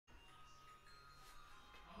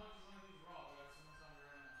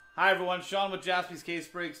Hi everyone, Sean with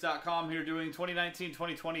JaspysCaseBreaks.com here doing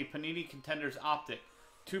 2019-2020 Panini Contenders Optic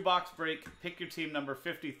 2-box break, pick your team number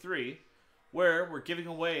 53, where we're giving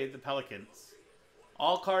away the Pelicans.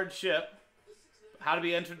 All cards ship. How to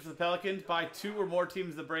be entered for the Pelicans? Buy 2 or more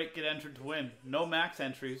teams of the break, get entered to win. No max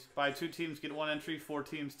entries. Buy 2 teams, get 1 entry. 4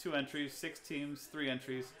 teams, 2 entries. 6 teams, 3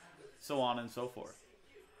 entries. So on and so forth.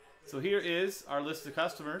 So here is our list of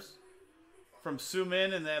customers. From Sue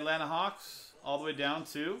Min and the Atlanta Hawks, all the way down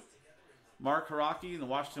to Mark Haraki and the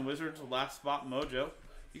Washington Wizards, last spot mojo.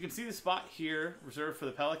 You can see the spot here reserved for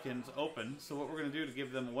the Pelicans open. So what we're going to do to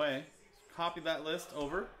give them away is copy that list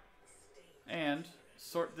over and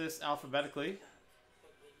sort this alphabetically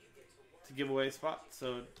to give away a spot.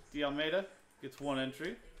 So D. Almeida gets 1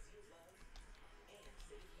 entry.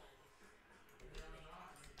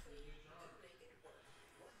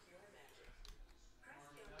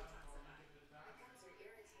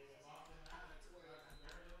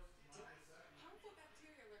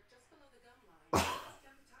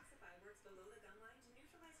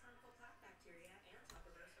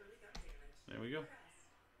 There we go.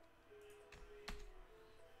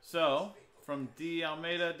 So, from D.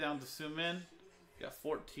 Almeida down to Sue Min, got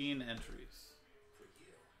 14 entries.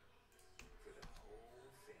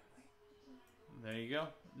 There you go.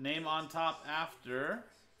 Name on top after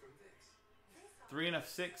 3 and a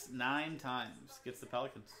 6, 9 times. Gets the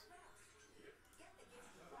Pelicans.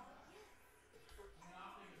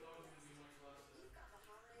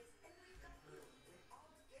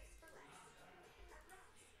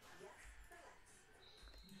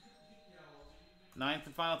 Ninth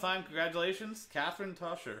and final time. Congratulations, Catherine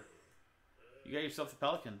Tusher. You got yourself the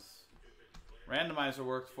Pelicans. Randomizer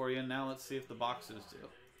worked for you. Now let's see if the boxes do.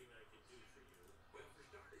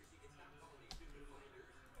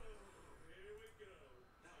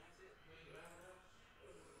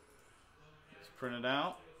 Let's print it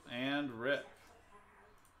out and rip.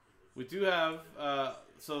 We do have,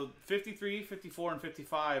 so 53, 54, and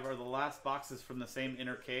 55 are the last boxes from the same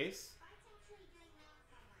inner case.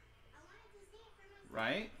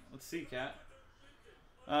 Right? Let's see, Kat.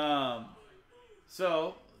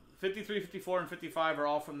 So 53, 54, and 55 are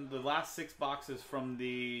all from the last 6 boxes from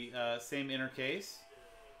the same inner case.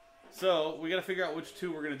 So we got to figure out which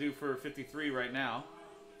 2 we're going to do for 53 right now.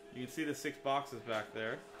 You can see the 6 boxes back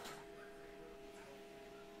there.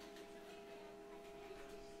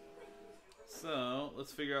 So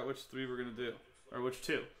let's figure out which 3 we're going to do, or which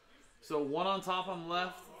 2. So 1 on top on the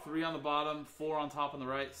left, 3 on the bottom, 4 on top on the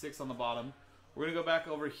right, 6 on the bottom. We're going to go back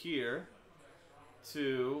over here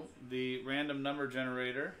to the random number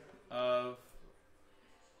generator of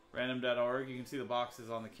random.org. You can see the boxes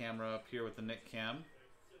on the camera up here with the Nick Cam.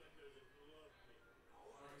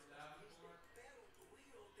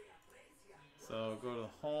 So go to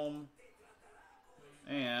home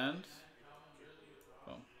and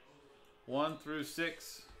boom. 1 through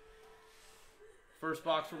 6. First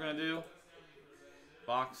box we're going to do,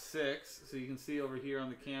 box 6. So you can see over here on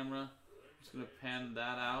the camera. Just going to pan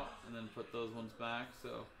that out and then put those ones back.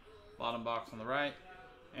 So bottom box on the right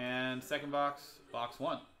and second box, box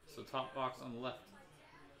 1. So top box on the left.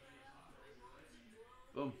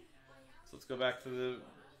 Boom. So let's go back to the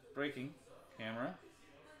breaking camera.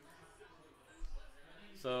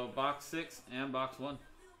 So box 6 and box 1.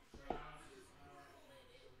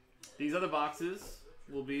 These other boxes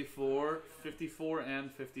will be for 54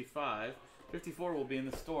 and 55. 54 will be in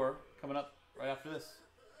the store coming up right after this.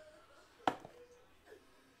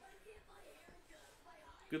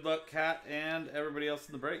 Good luck, Kat, and everybody else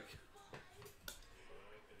in the break.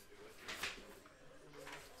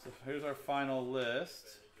 So here's our final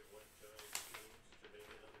list.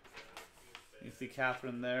 You see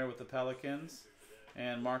Catherine there with the Pelicans,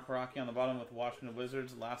 and Mark Haraki on the bottom with the Washington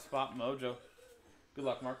Wizards. Last spot, mojo. Good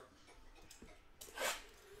luck, Mark.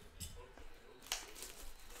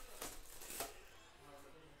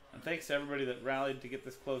 And thanks to everybody that rallied to get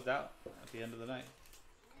this closed out at the end of the night.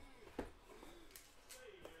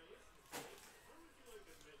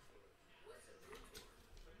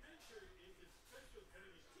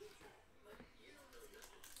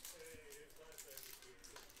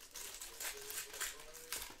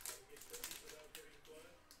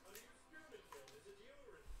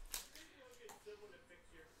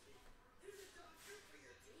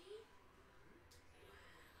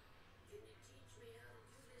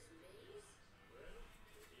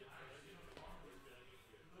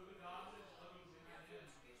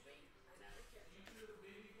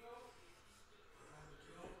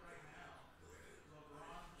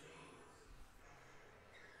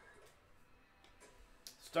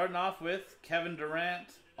 Starting off with Kevin Durant,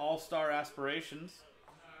 All-Star Aspirations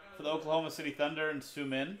for the Oklahoma City Thunder and Sue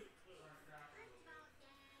Min.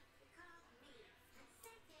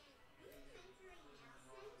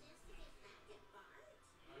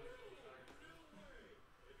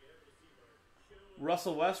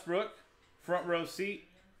 Russell Westbrook, front row seat.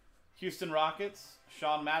 Houston Rockets,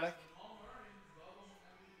 Sean Maddock.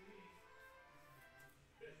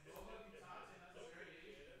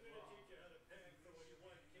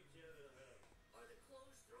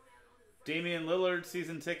 Damian Lillard,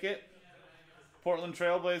 season ticket. Portland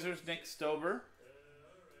Trailblazers, Nick Stober.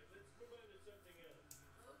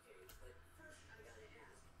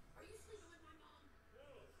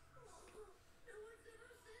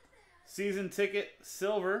 Season ticket,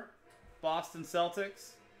 silver. Boston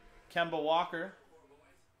Celtics, Kemba Walker.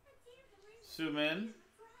 Sumin.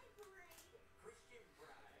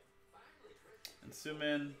 And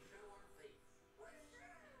Sumin.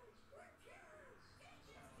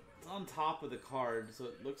 It's on top of the card, so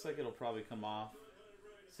it looks like it'll probably come off.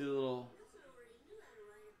 See the little...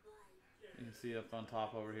 You can see up on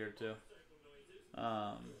top over here too.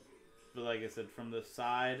 But like I said, from the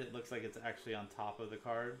side, it looks like it's actually on top of the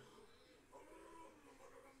card.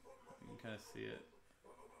 You can kind of see it.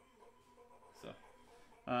 So,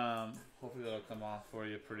 hopefully that'll come off for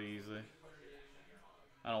you pretty easily.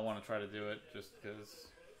 I don't want to try to do it just because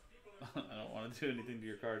I don't want to do anything to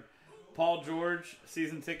your card. Paul George,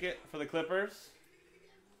 season ticket for the Clippers.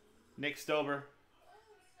 Nick Stober.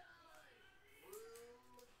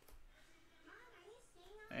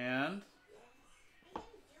 And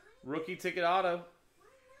rookie ticket auto.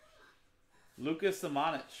 Lucas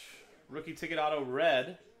Samanic. Rookie ticket auto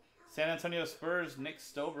red. San Antonio Spurs, Nick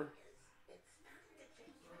Stober.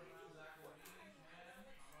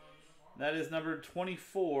 That is number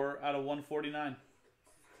 24 out of 149.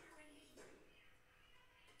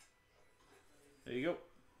 There you go.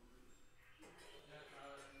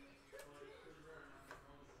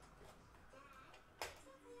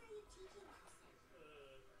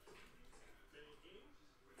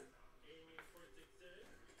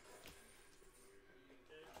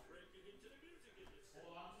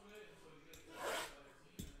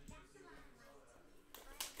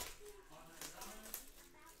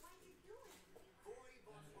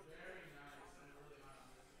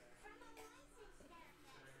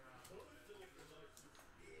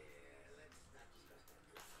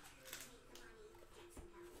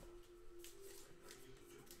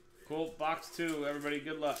 Cool. Box 2. Everybody,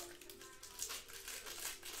 good luck.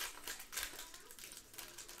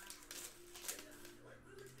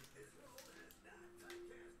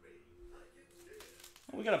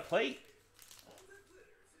 Oh, we got a plate.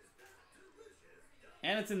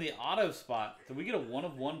 And it's in the auto spot. Did we get a 1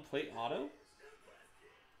 of 1 plate auto?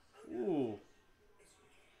 Ooh.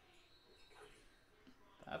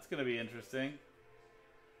 That's going to be interesting.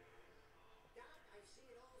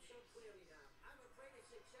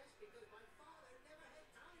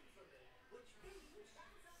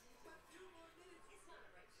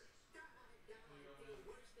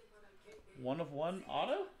 One of 1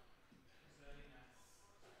 auto?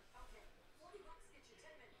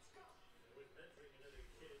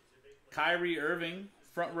 Kyrie Irving,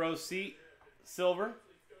 front row seat, silver.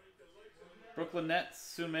 Brooklyn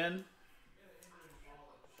Nets, Sumin.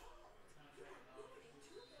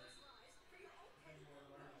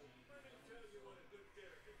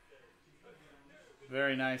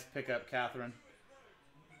 Very nice pickup, Catherine.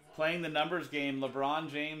 Playing the numbers game,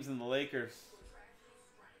 LeBron James and the Lakers.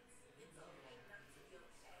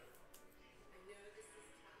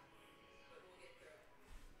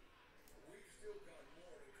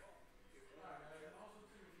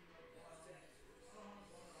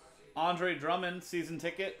 Andre Drummond, season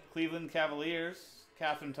ticket, Cleveland Cavaliers,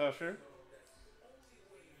 Catherine Tusher.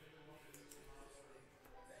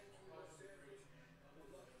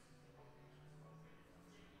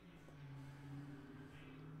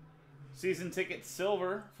 Season ticket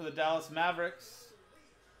silver for the Dallas Mavericks,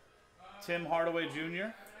 Tim Hardaway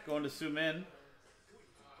Jr. going to Sumin.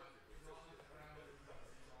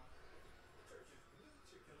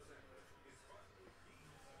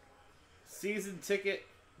 Season ticket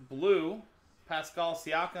blue, Pascal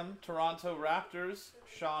Siakam, Toronto Raptors,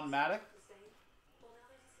 Sean Maddock.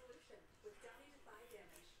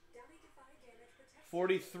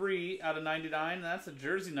 $43 out of 99. That's a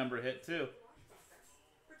jersey number hit too.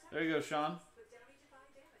 There you go, Sean.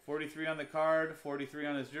 43 on the card, 43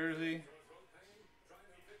 on his jersey.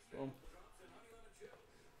 Boom.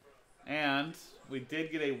 And we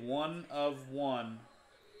did get a 1 of 1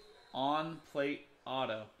 on plate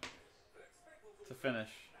auto to finish.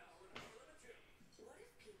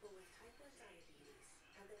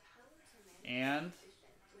 And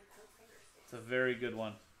it's a very good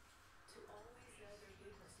one.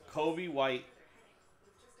 Kobe White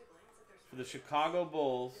for the Chicago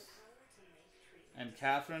Bulls and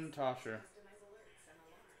Catherine Tosher.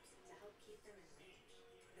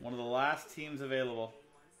 One of the last teams available.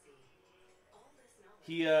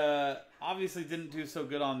 He obviously didn't do so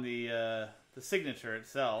good on the signature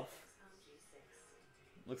itself.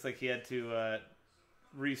 Looks like he had to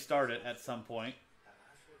restart it at some point.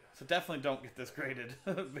 So definitely don't get this graded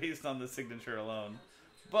based on the signature alone.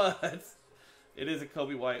 But it is a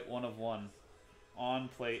Kobe White 1 of 1 on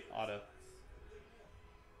plate auto.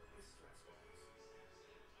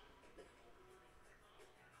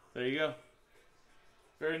 There you go.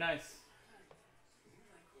 Very nice.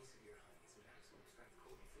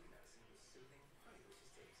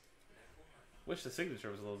 Wish the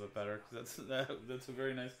signature was a little bit better, because that's a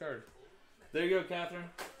very nice card. There you go, Catherine.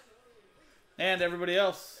 And everybody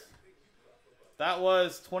else. That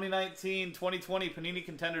was 2019-2020 Panini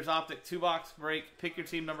Contenders Optic 2-box break. Pick your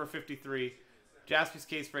team number 53.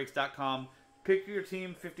 JaspysCaseBreaks.com. Pick your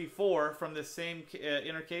team 54 from this same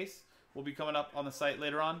inner case. Will be coming up on the site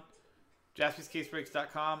later on.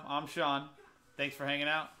 JaspysCaseBreaks.com. I'm Sean. Thanks for hanging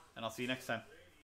out, and I'll see you next time.